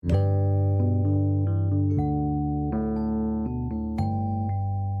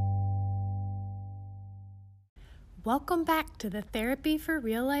Welcome back to the Therapy for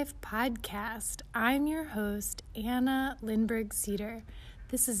Real Life podcast. I'm your host, Anna Lindberg Cedar.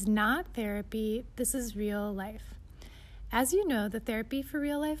 This is not therapy, this is real life. As you know, the Therapy for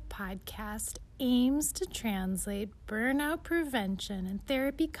Real Life podcast aims to translate burnout prevention and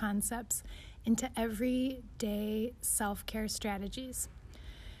therapy concepts into everyday self-care strategies.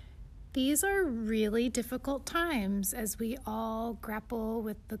 These are really difficult times as we all grapple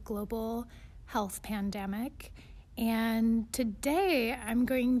with the global health pandemic. And today I'm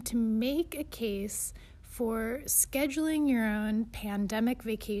going to make a case for scheduling your own pandemic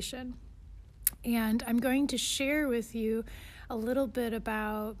vacation. And I'm going to share with you a little bit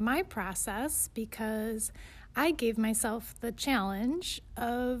about my process because I gave myself the challenge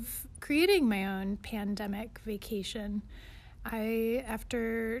of creating my own pandemic vacation.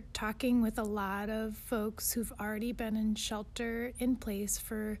 After talking with a lot of folks who've already been in shelter in place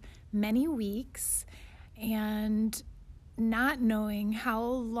for many weeks, and not knowing how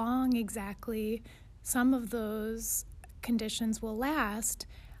long exactly some of those conditions will last,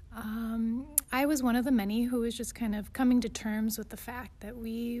 I was one of the many who was just kind of coming to terms with the fact that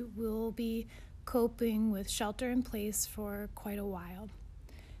we will be coping with shelter in place for quite a while.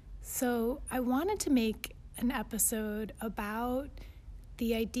 So I wanted to make an episode about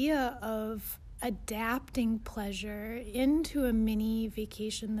the idea of adapting pleasure into a mini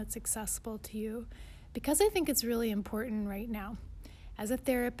vacation that's accessible to you, because I think it's really important right now. As a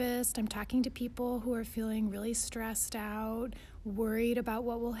therapist, I'm talking to people who are feeling really stressed out, worried about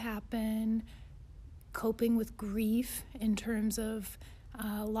what will happen, coping with grief in terms of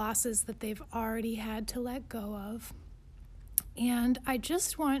losses that they've already had to let go of. And I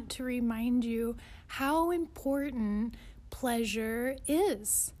just want to remind you how important pleasure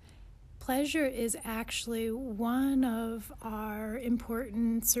is. Pleasure is actually one of our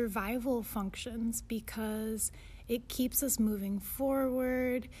important survival functions because it keeps us moving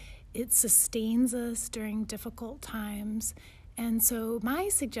forward, it sustains us during difficult times. And so my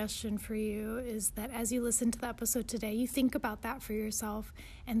suggestion for you is that as you listen to the episode today, you think about that for yourself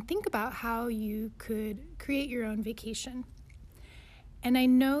and think about how you could create your own vacation. And I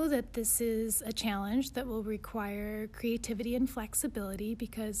know that this is a challenge that will require creativity and flexibility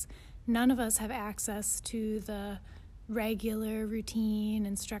because none of us have access to the regular routine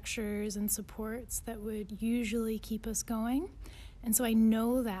and structures and supports that would usually keep us going. And so I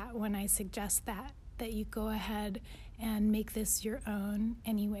know that when I suggest that you go ahead and make this your own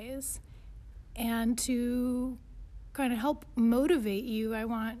anyways. And to kind of help motivate you, I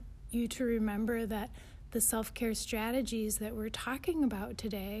want you to remember that the self-care strategies that we're talking about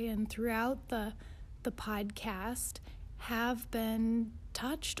today and throughout the podcast have been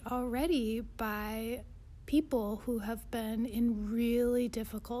touched already by people who have been in really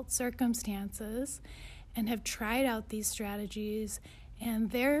difficult circumstances and have tried out these strategies,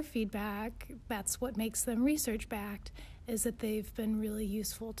 and their feedback, that's what makes them research-backed, is that they've been really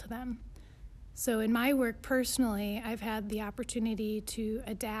useful to them. So in my work personally, I've had the opportunity to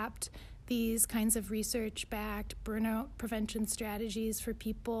adapt these kinds of research-backed burnout prevention strategies for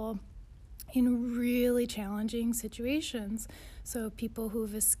people in really challenging situations. So people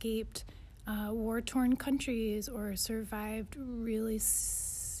who've escaped war-torn countries or survived really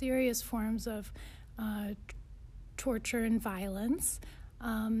serious forms of torture and violence,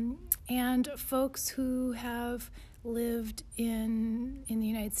 and folks who have lived in the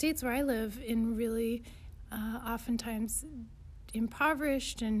United States, where I live, in really oftentimes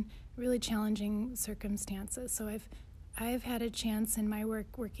impoverished and really challenging circumstances. So I've had a chance in my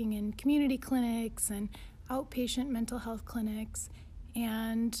work working in community clinics and outpatient mental health clinics,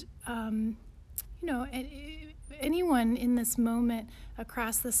 and anyone in this moment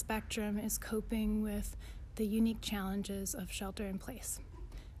across the spectrum is coping with the unique challenges of shelter in place.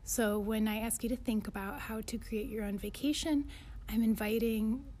 So when I ask you to think about how to create your own vacation, I'm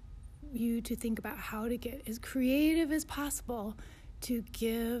inviting you to think about how to get as creative as possible to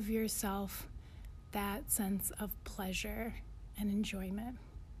give yourself that sense of pleasure and enjoyment,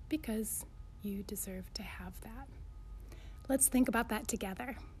 because you deserve to have that. Let's think about that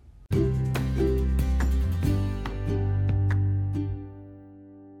together.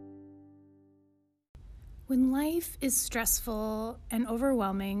 When life is stressful and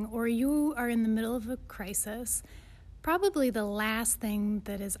overwhelming, or you are in the middle of a crisis, probably the last thing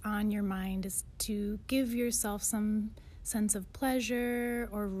that is on your mind is to give yourself some sense of pleasure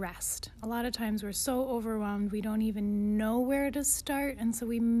or rest. A lot of times we're so overwhelmed we don't even know where to start, and so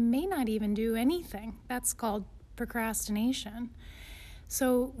we may not even do anything. That's called procrastination.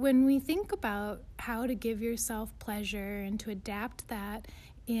 So when we think about how to give yourself pleasure and to adapt that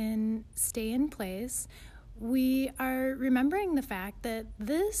in stay in place, we are remembering the fact that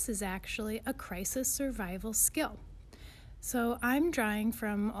this is actually a crisis survival skill. So I'm drawing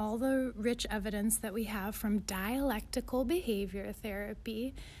from all the rich evidence that we have from dialectical behavior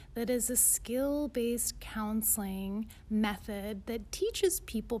therapy, that is a skill-based counseling method that teaches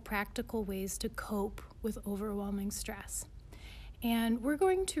people practical ways to cope with overwhelming stress. And we're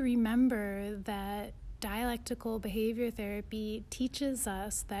going to remember that dialectical behavior therapy teaches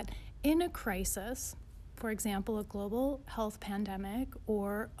us that in a crisis, for example, a global health pandemic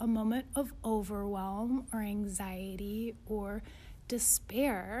or a moment of overwhelm or anxiety or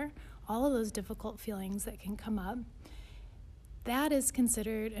despair, all of those difficult feelings that can come up, that is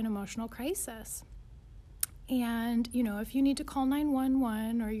considered an emotional crisis. And, if you need to call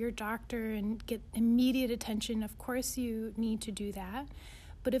 911 or your doctor and get immediate attention, of course you need to do that.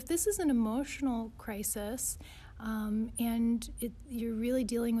 But if this is an emotional crisis and you're really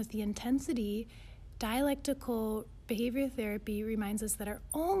dealing with the intensity, dialectical behavior therapy reminds us that our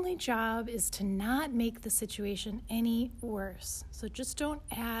only job is to not make the situation any worse. So just don't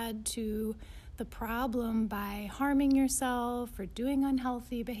add to the problem by harming yourself or doing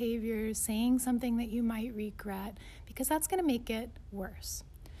unhealthy behaviors, saying something that you might regret, because that's going to make it worse.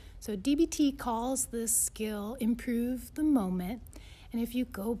 So DBT calls this skill improve the moment. And if you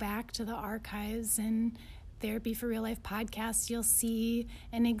go back to the archives and Therapy for Real Life podcasts, you'll see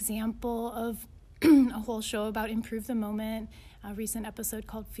an example of a whole show about improve the moment, a recent episode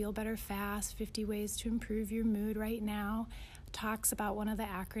called Feel Better Fast, 50 Ways to Improve Your Mood Right Now, talks about one of the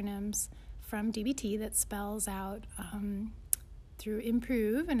acronyms from DBT that spells out through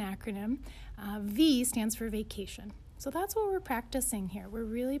improve, an acronym. V stands for vacation. So that's what we're practicing here. We're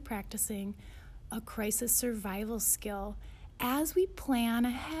really practicing a crisis survival skill as we plan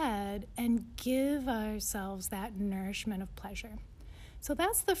ahead and give ourselves that nourishment of pleasure. So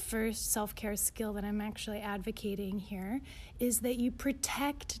that's the first self-care skill that I'm actually advocating here, is that you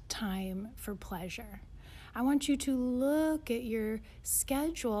protect time for pleasure. I want you to look at your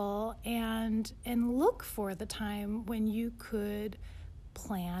schedule and look for the time when you could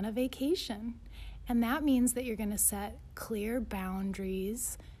plan a vacation. And that means that you're going to set clear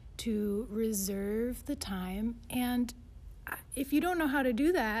boundaries to reserve the time. And if you don't know how to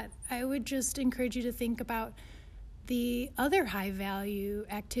do that, I would just encourage you to think about the other high-value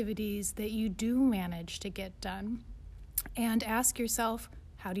activities that you do manage to get done, and ask yourself,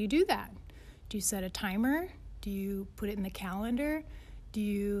 how do you do that? Do you set a timer? Do you put it in the calendar? Do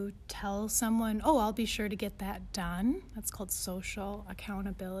you tell someone, I'll be sure to get that done? That's called social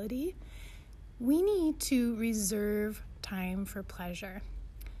accountability. We need to reserve time for pleasure.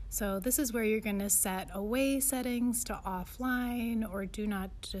 So this is where you're going to set away settings to offline or do not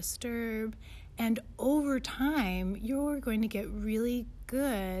disturb. And over time, you're going to get really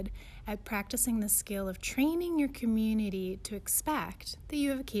good at practicing the skill of training your community to expect that you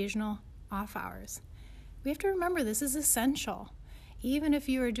have occasional off hours. We have to remember this is essential. Even if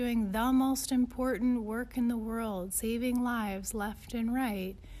you are doing the most important work in the world, saving lives left and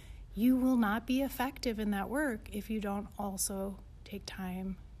right, you will not be effective in that work if you don't also take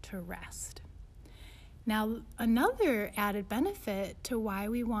time to rest. Now, another added benefit to why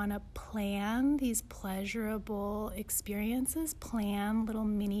we want to plan these pleasurable experiences, plan little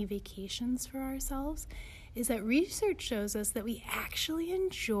mini vacations for ourselves, is that research shows us that we actually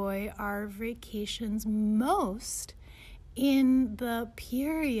enjoy our vacations most in the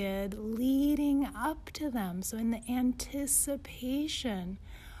period leading up to them. So in the anticipation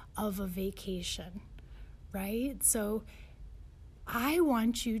of a vacation, right? So I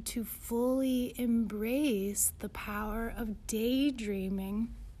want you to fully embrace the power of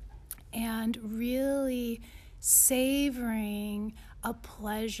daydreaming and really savoring a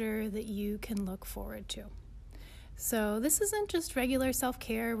pleasure that you can look forward to. So this isn't just regular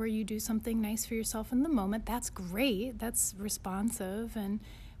self-care where you do something nice for yourself in the moment. That's great. That's responsive, and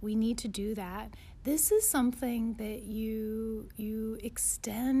we need to do that. This is something that you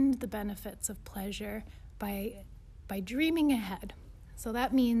extend the benefits of pleasure by dreaming ahead. So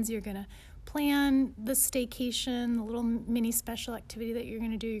that means you're going to plan the staycation, the little mini special activity that you're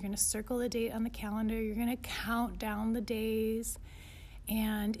going to do. You're going to circle the date on the calendar. You're going to count down the days.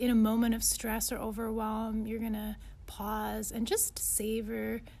 And in a moment of stress or overwhelm, you're going to pause and just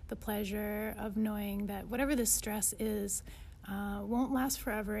savor the pleasure of knowing that whatever the stress is won't last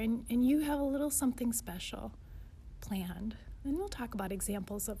forever. And you have a little something special planned. And we'll talk about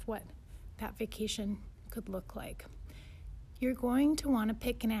examples of what that vacation could look like. You're going to want to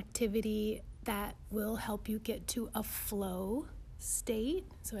pick an activity that will help you get to a flow state.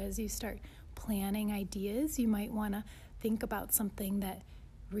 So as you start planning ideas, you might want to think about something that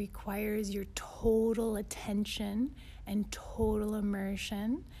requires your total attention and total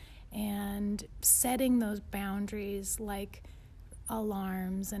immersion, and setting those boundaries like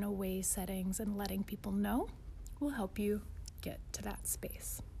alarms and away settings and letting people know will help you get to that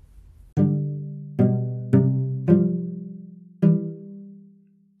space.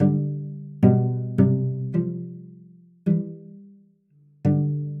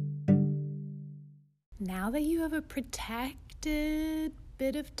 Now that you have a protected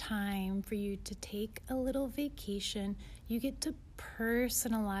bit of time for you to take a little vacation, you get to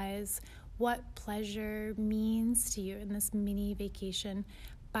personalize what pleasure means to you in this mini vacation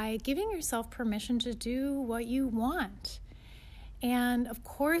by giving yourself permission to do what you want. And of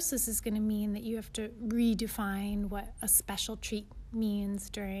course, this is going to mean that you have to redefine what a special treat means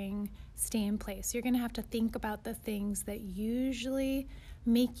during stay in place. You're going to have to think about the things that usually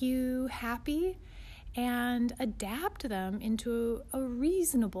make you happy and adapt them into a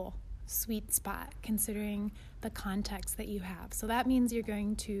reasonable sweet spot considering the context that you have. So that means you're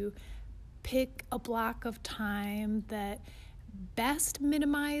going to pick a block of time that best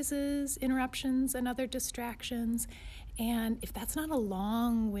minimizes interruptions and other distractions. And if that's not a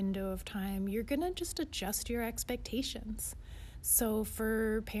long window of time, you're going to just adjust your expectations. So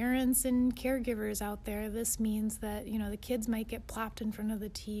for parents and caregivers out there, this means that, the kids might get plopped in front of the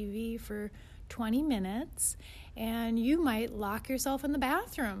TV for 20 minutes, and you might lock yourself in the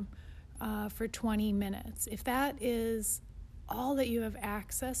bathroom for 20 minutes. If that is all that you have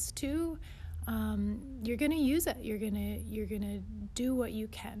access to, you're going to use it. You're going to do what you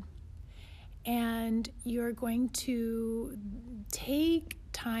can. And you're going to take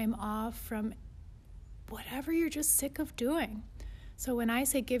time off from whatever you're just sick of doing. So when I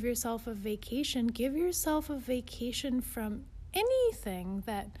say give yourself a vacation from anything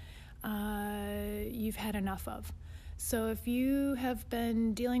that you've had enough of. So if you have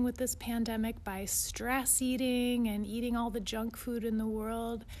been dealing with this pandemic by stress eating and eating all the junk food in the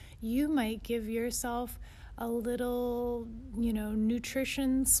world, you might give yourself a little,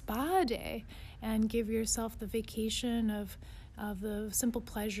 nutrition spa day and give yourself the vacation of the simple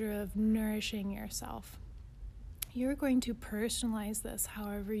pleasure of nourishing yourself. You're going to personalize this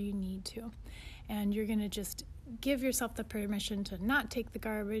however you need to, and you're going to just give yourself the permission to not take the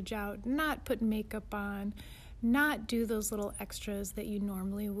garbage out, not put makeup on, not do those little extras that you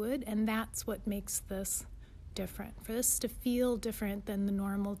normally would. And that's what makes this different. For this to feel different than the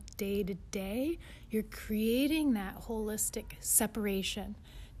normal day-to-day, you're creating that holistic separation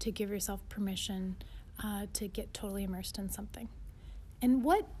to give yourself permission to get totally immersed in something. And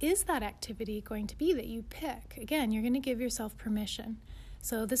what is that activity going to be that you pick? Again, you're going to give yourself permission.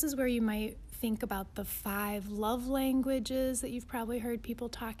 So this is where you might think about the 5 love languages that you've probably heard people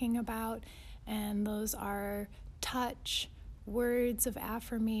talking about. And those are touch, words of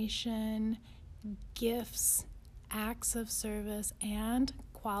affirmation, gifts, acts of service, and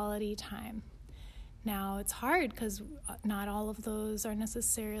quality time. Now, it's hard because not all of those are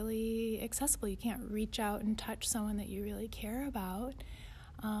necessarily accessible. You can't reach out and touch someone that you really care about.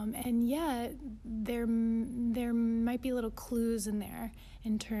 And yet, there might be little clues in there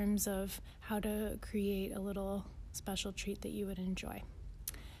in terms of how to create a little special treat that you would enjoy.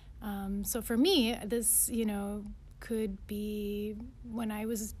 So for me, this, could be when I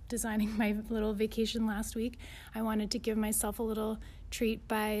was designing my little vacation last week, I wanted to give myself a little treat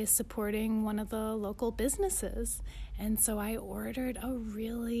by supporting one of the local businesses. And so I ordered a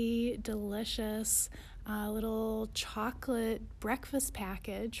really delicious little chocolate breakfast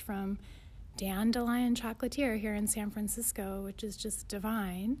package from Dandelion Chocolatier here in San Francisco, which is just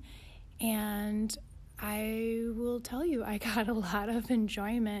divine. And I will tell you, I got a lot of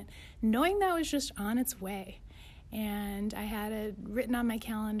enjoyment knowing that was just on its way. And I had it written on my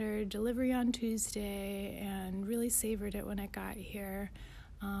calendar, delivery on Tuesday, and really savored it when it got here.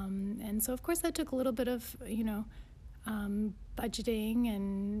 And so, of course, that took a little bit of, budgeting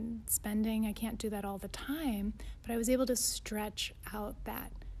and spending. I can't do that all the time, but I was able to stretch out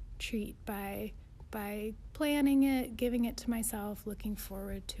that treat by planning it, giving it to myself, looking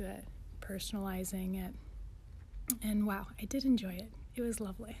forward to it, personalizing it. And wow, I did enjoy it. It was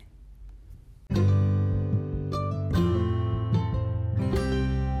lovely.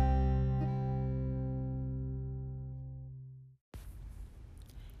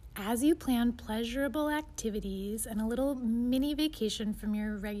 As you plan pleasurable activities and a little mini vacation from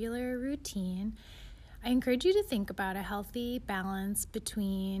your regular routine, I encourage you to think about a healthy balance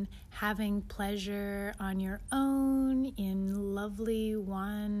between having pleasure on your own in lovely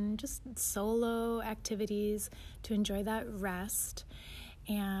just solo activities to enjoy that rest,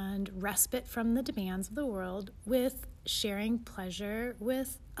 and respite from the demands of the world with sharing pleasure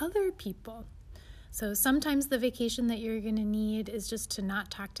with other people. So sometimes the vacation that you're going to need is just to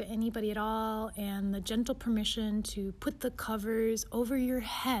not talk to anybody at all, and the gentle permission to put the covers over your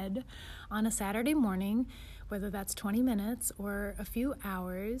head on a Saturday morning, whether that's 20 minutes or a few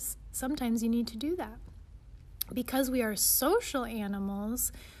hours. Sometimes you need to do that. Because we are social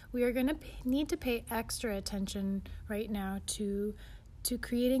animals, we are going to need to pay extra attention right now to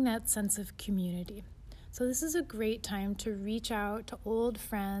creating that sense of community. So this is a great time to reach out to old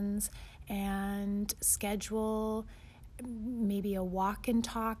friends and schedule maybe a walk and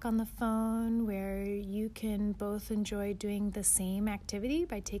talk on the phone where you can both enjoy doing the same activity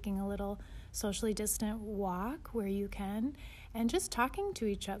by taking a little socially distant walk where you can, and just talking to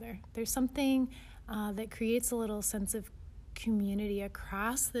each other. There's something that creates a little sense of community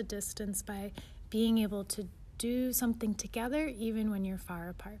across the distance by being able to do something together even when you're far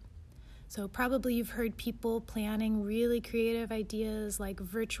apart. So probably you've heard people planning really creative ideas like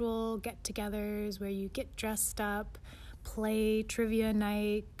virtual get-togethers where you get dressed up, play trivia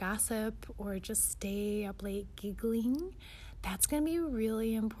night, gossip, or just stay up late giggling. That's going to be a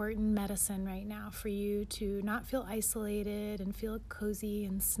really important medicine right now for you to not feel isolated and feel cozy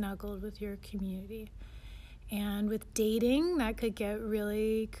and snuggled with your community. And with dating, that could get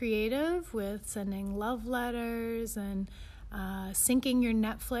really creative with sending love letters and syncing your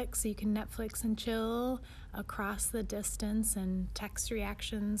Netflix so you can Netflix and chill across the distance and text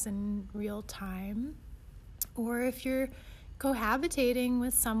reactions in real time. Or if you're cohabitating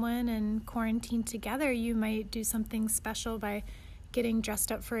with someone and quarantined together, you might do something special by getting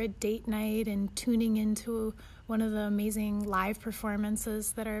dressed up for a date night and tuning into one of the amazing live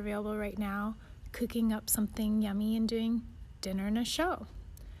performances that are available right now, cooking up something yummy and doing dinner and a show.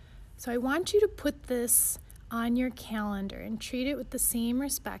 So I want you to put this on your calendar and treat it with the same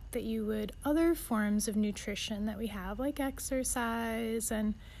respect that you would other forms of nutrition that we have, like exercise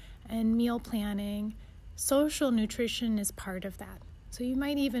and meal planning. Social nutrition is part of that. So you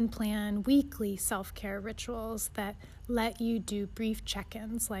might even plan weekly self-care rituals that let you do brief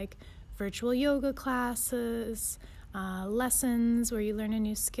check-ins, like virtual yoga classes, lessons where you learn a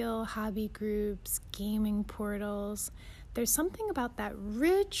new skill, hobby groups, gaming portals. There's something about that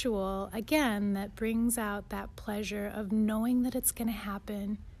ritual, again, that brings out that pleasure of knowing that it's going to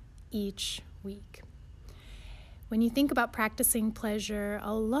happen each week. When you think about practicing pleasure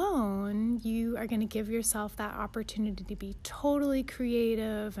alone, you are going to give yourself that opportunity to be totally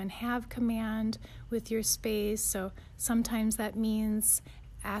creative and have command with your space. So sometimes that means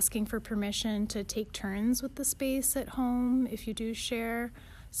asking for permission to take turns with the space at home if you do share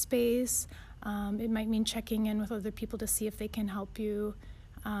space. It might mean checking in with other people to see if they can help you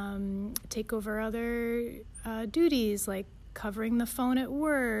take over other duties, like covering the phone at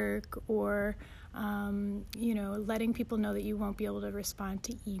work or letting people know that you won't be able to respond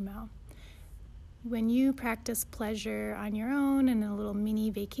to email. When you practice pleasure on your own in a little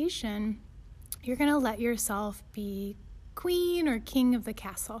mini vacation, you're going to let yourself be queen or king of the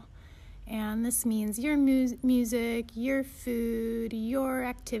castle. And this means your music, your food, your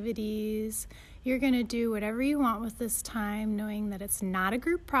activities. You're going to do whatever you want with this time, knowing that it's not a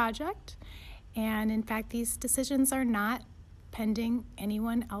group project. And in fact, these decisions are not pending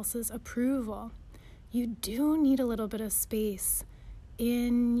anyone else's approval. You do need a little bit of space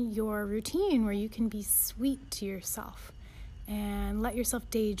in your routine where you can be sweet to yourself and let yourself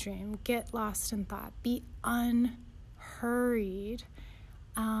daydream, get lost in thought, be unhurried,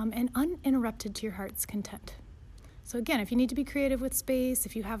 and uninterrupted to your heart's content. So again, if you need to be creative with space,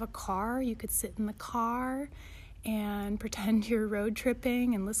 if you have a car, you could sit in the car and pretend you're road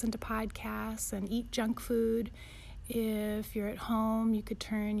tripping and listen to podcasts and eat junk food. If you're at home, you could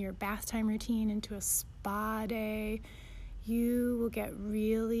turn your bath time routine into a spa day. You will get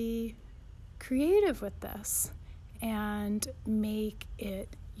really creative with this and make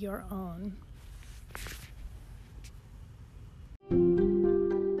it your own.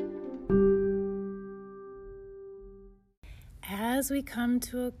 As we come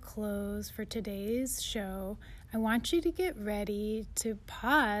to a close for today's show, I want you to get ready to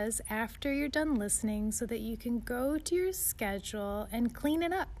pause after you're done listening so that you can go to your schedule and clean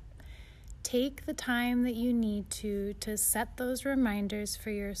it up. Take the time that you need to set those reminders for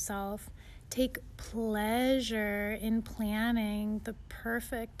yourself. Take pleasure in planning the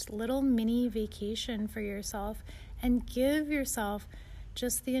perfect little mini vacation for yourself and give yourself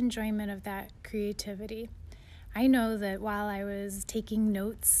just the enjoyment of that creativity. I know that while I was taking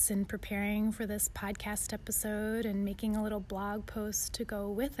notes and preparing for this podcast episode and making a little blog post to go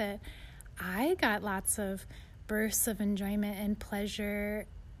with it, I got lots of bursts of enjoyment and pleasure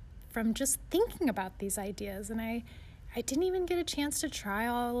from just thinking about these ideas. And I didn't even get a chance to try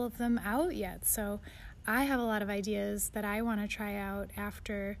all of them out yet. So I have a lot of ideas that I want to try out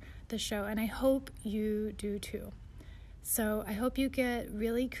after the show, and I hope you do too. So I hope you get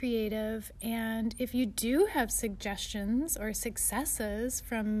really creative, and if you do have suggestions or successes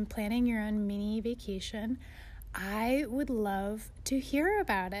from planning your own mini vacation, I would love to hear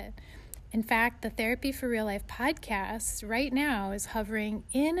about it. In fact, the Therapy for Real Life podcast right now is hovering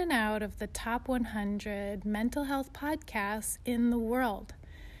in and out of the top 100 mental health podcasts in the world.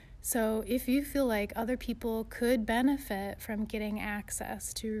 So if you feel like other people could benefit from getting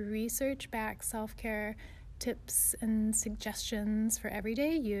access to research-backed self-care tips and suggestions for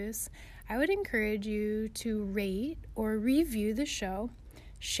everyday use, I would encourage you to rate or review the show,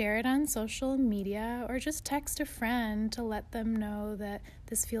 share it on social media, or just text a friend to let them know that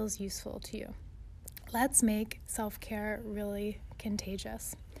this feels useful to you. Let's make self-care really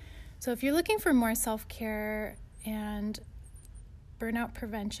contagious. So if you're looking for more self-care and burnout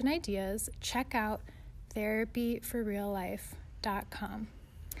prevention ideas, check out therapyforreallife.com.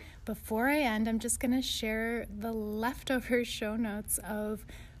 Before I end, I'm just going to share the leftover show notes of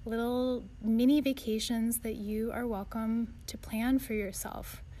little mini vacations that you are welcome to plan for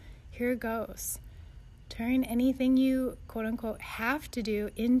yourself. Here goes. Turn anything you quote-unquote have to do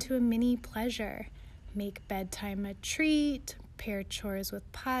into a mini pleasure. Make bedtime a treat, pair chores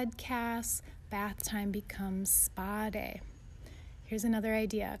with podcasts, bath time becomes spa day. Here's another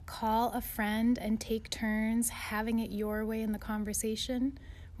idea. Call a friend and take turns having it your way in the conversation.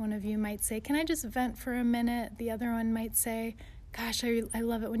 One of you might say, "Can I just vent for a minute?" The other one might say, "Gosh, I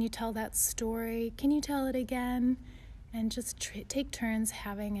love it when you tell that story. Can you tell it again?" And just take turns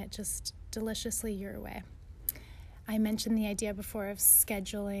having it just deliciously your way. I mentioned the idea before of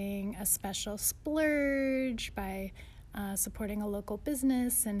scheduling a special splurge by supporting a local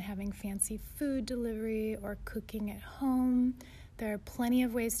business and having fancy food delivery or cooking at home. There are plenty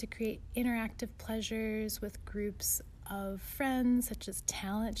of ways to create interactive pleasures with groups of friends, such as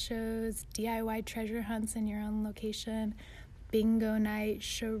talent shows, DIY treasure hunts in your own location, bingo night,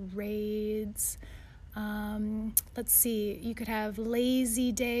 charades. Let's see, you could have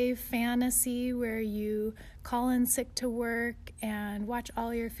lazy day fantasy where you call in sick to work and watch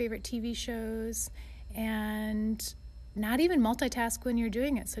all your favorite TV shows and not even multitask when you're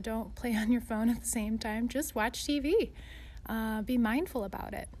doing it. So don't play on your phone at the same time, just watch TV. Be mindful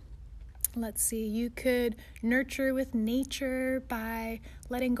about it. Let's see, you could nurture with nature by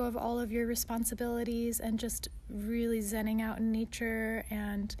letting go of all of your responsibilities and just really zenning out in nature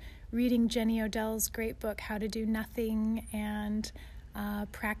and reading Jenny Odell's great book, How to Do Nothing, and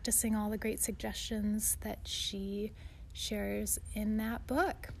practicing all the great suggestions that she shares in that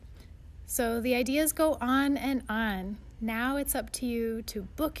book. So the ideas go on and on. Now it's up to you to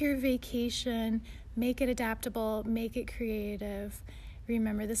book your vacation, make it adaptable, make it creative.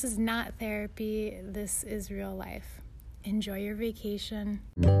 Remember, this is not therapy, this is real life. Enjoy your vacation.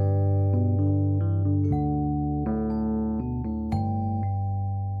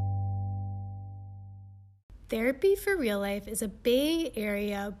 Therapy for Real Life is a Bay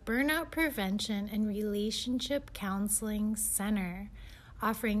Area burnout prevention and relationship counseling center,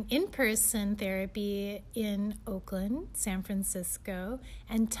 offering in-person therapy in Oakland, San Francisco,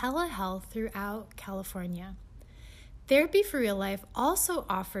 and telehealth throughout California. Therapy for Real Life also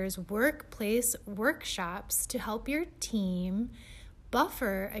offers workplace workshops to help your team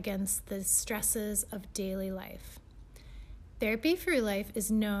buffer against the stresses of daily life. Therapy for Real Life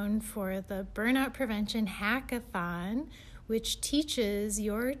is known for the Burnout Prevention Hackathon, which teaches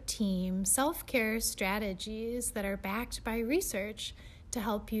your team self-care strategies that are backed by research to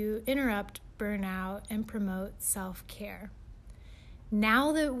help you interrupt burnout and promote self-care.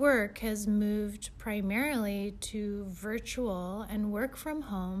 Now that work has moved primarily to virtual and work from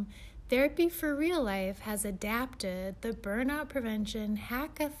home, Therapy for Real Life has adapted the Burnout Prevention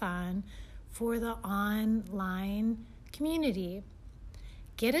Hackathon for the online community.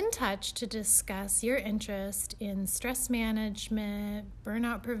 Get in touch to discuss your interest in stress management,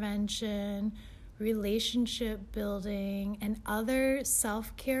 burnout prevention, relationship building, and other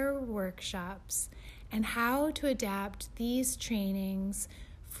self-care workshops, and how to adapt these trainings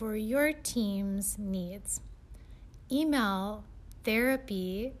for your team's needs. Email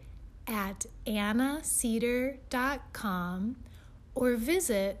therapy@annacedar.com or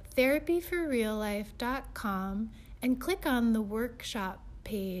visit therapyforreallife.com and click on the workshop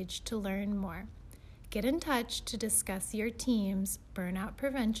page to learn more. Get in touch to discuss your team's burnout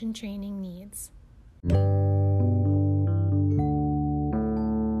prevention training needs.